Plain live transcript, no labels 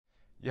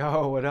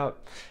Yo, what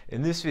up?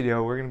 In this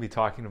video, we're going to be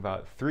talking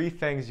about 3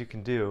 things you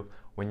can do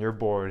when you're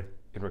bored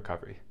in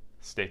recovery.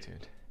 Stay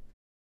tuned.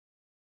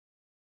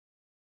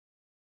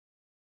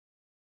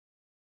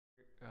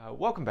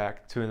 Welcome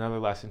back to another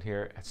lesson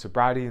here at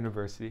Sobriety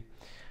University.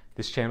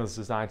 This channel is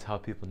designed to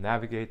help people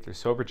navigate their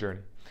sober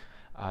journey.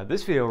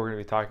 This video, we're going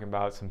to be talking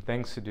about some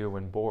things to do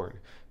when bored,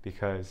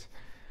 because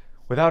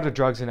without the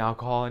drugs and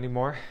alcohol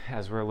anymore,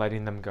 as we're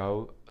letting them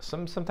go,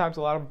 sometimes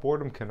a lot of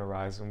boredom can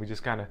arise, and we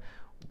just kind of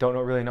don't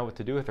really know what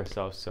to do with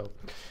ourselves. So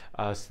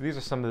these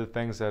are some of the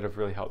things that have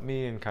really helped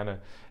me and kind of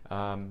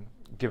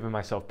given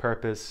myself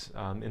purpose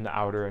in the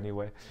outer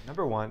anyway.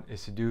 Number 1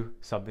 is to do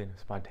something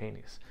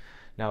spontaneous.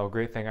 Now, a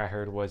great thing I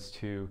heard was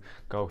to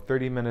go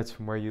 30 minutes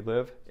from where you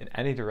live in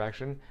any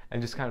direction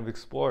and just kind of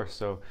explore.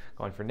 So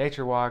going for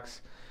nature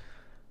walks,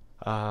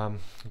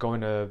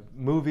 going to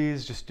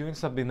movies, just doing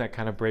something that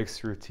kind of breaks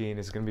the routine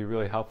is going to be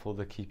really helpful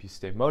to keep you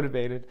stay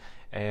motivated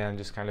and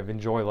just kind of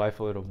enjoy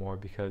life a little more,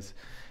 because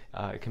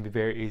it can be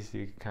very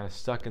easy to kind of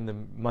stuck in the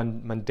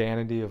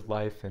mundanity of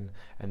life and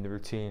the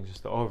routine,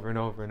 just over and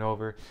over and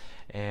over.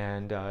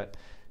 And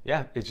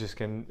yeah, this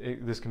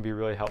can be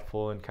really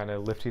helpful in kind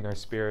of lifting our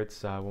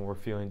spirits when we're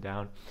feeling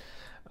down.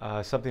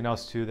 Something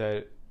else too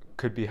that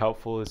could be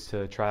helpful is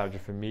to try out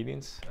different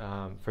meetings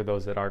for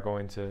those that are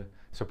going to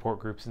support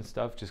groups and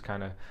stuff. Just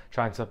kind of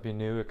trying something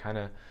new.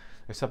 There's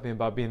something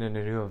about being in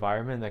a new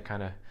environment that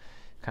kind of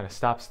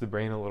stops the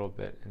brain a little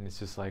bit, and it's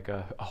just like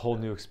a whole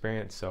new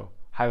experience. So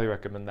highly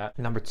recommend that.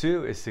 Number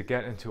 2 is to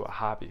get into a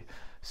hobby.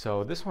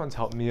 So this one's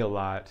helped me a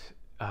lot,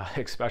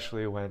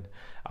 especially when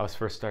I was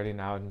first starting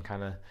out and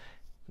kind of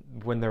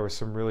when there were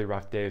some really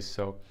rough days.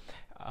 So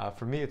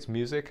for me, it's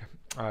music.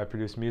 I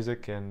produce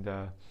music, and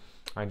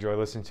I enjoy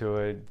listening to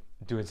it,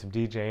 doing some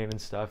DJing and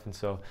stuff. And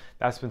so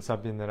that's been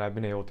something that I've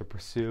been able to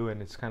pursue,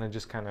 and it's kind of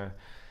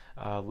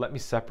let me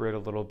separate a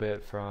little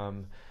bit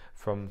from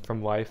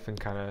life, and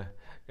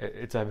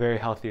it's a very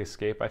healthy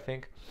escape, I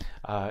think.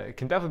 It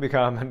can definitely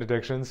become an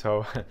addiction,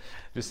 so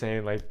just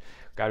saying, like,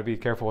 got to be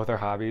careful with our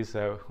hobbies,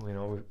 so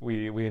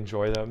we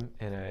enjoy them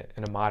in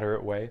a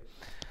moderate way.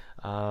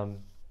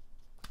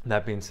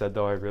 That being said,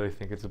 though, I really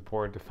think it's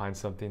important to find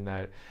something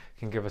that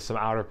can give us some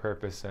outer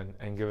purpose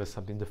and give us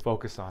something to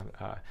focus on.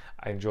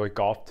 I enjoy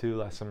golf too.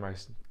 Last summer I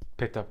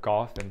picked up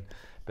golf and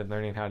been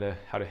learning how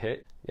to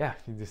hit. Yeah,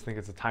 you just think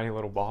it's a tiny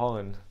little ball,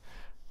 and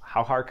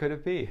how hard could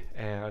it be?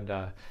 And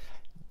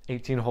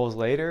 18 holes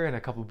later and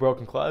a couple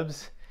broken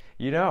clubs,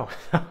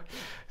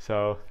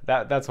 so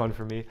that's one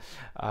for me.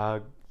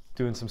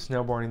 Doing some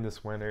snowboarding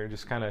this winter,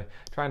 just kind of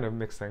trying to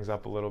mix things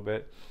up a little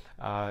bit.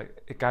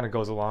 It kind of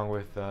goes along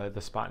with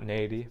the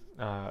spontaneity,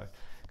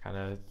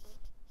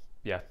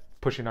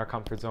 pushing our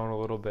comfort zone a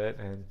little bit,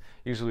 and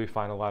usually we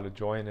find a lot of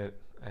joy in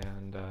it.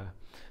 And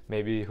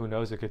maybe, who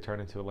knows, it could turn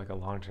into like a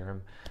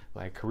long-term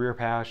career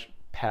passion,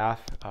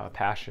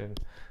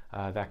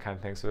 that kind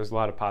of thing. So there's a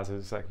lot of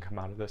positives that can come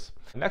out of this.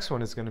 The next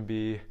one is going to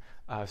be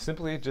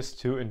simply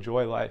just to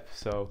enjoy life.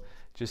 So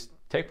just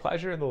take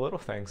pleasure in the little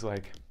things,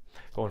 like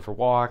going for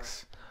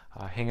walks,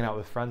 hanging out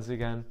with friends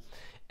again.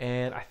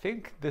 And I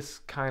think this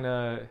kind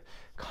of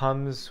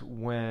comes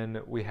when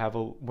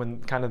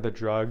when kind of the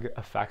drug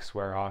effects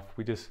wear off.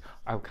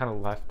 I'm kind of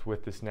left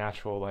with this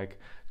natural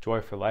joy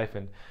for life,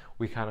 and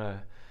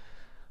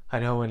I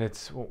know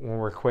when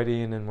we're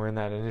quitting and we're in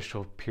that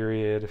initial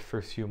period,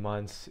 first few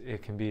months,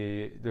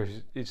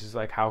 it's just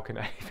like, how can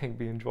anything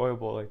be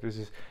enjoyable? Like, there's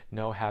just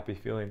no happy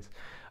feelings.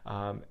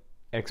 And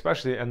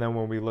then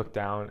when we look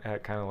down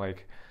at kind of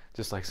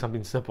just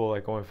something simple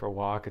like going for a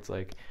walk, it's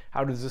like,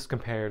 how does this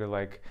compare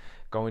to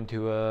going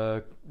to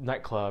a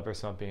nightclub or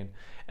something?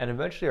 And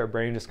eventually our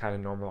brain just kind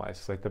of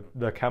normalizes.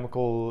 The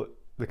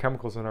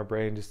chemicals in our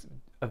brain just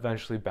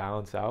eventually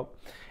balance out,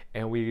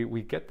 and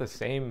we get the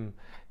same,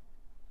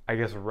 I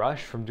guess,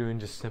 rush from doing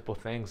just simple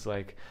things.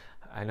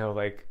 I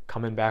know,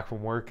 coming back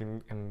from work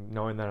and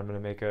knowing that I'm gonna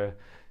make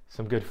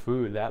some good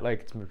food, that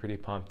gets me pretty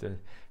pumped. And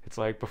it's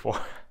before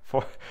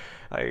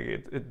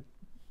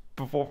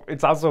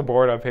it sounds so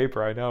bored on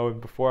paper, I know.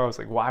 And before I was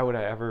like, why would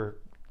I ever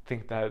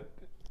think that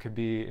could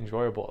be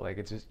enjoyable?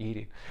 It's just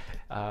eating.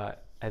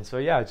 And so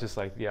yeah, it's just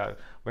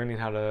learning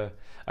how to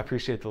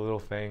appreciate the little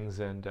things,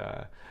 and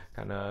just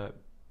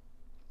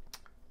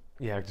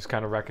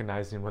kind of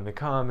recognizing when they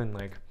come,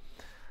 and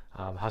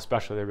how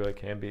special they really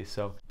can be.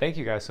 So thank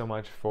you guys so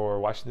much for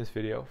watching this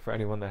video. For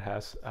anyone that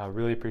has,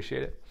 really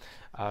appreciate it.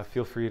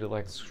 Feel free to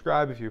like and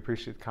subscribe if you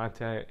appreciate the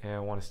content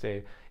and want to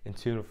stay in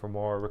tune for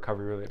more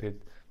recovery related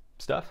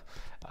stuff.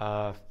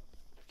 You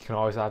can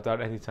always opt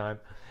out anytime.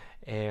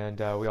 And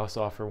we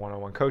also offer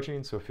one-on-one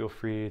coaching, so feel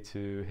free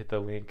to hit the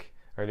link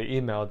or the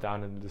email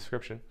down in the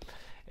description.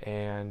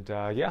 And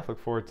yeah, look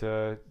forward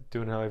to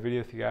doing another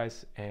video with you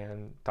guys,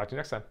 and talk to you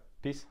next time.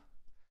 Peace.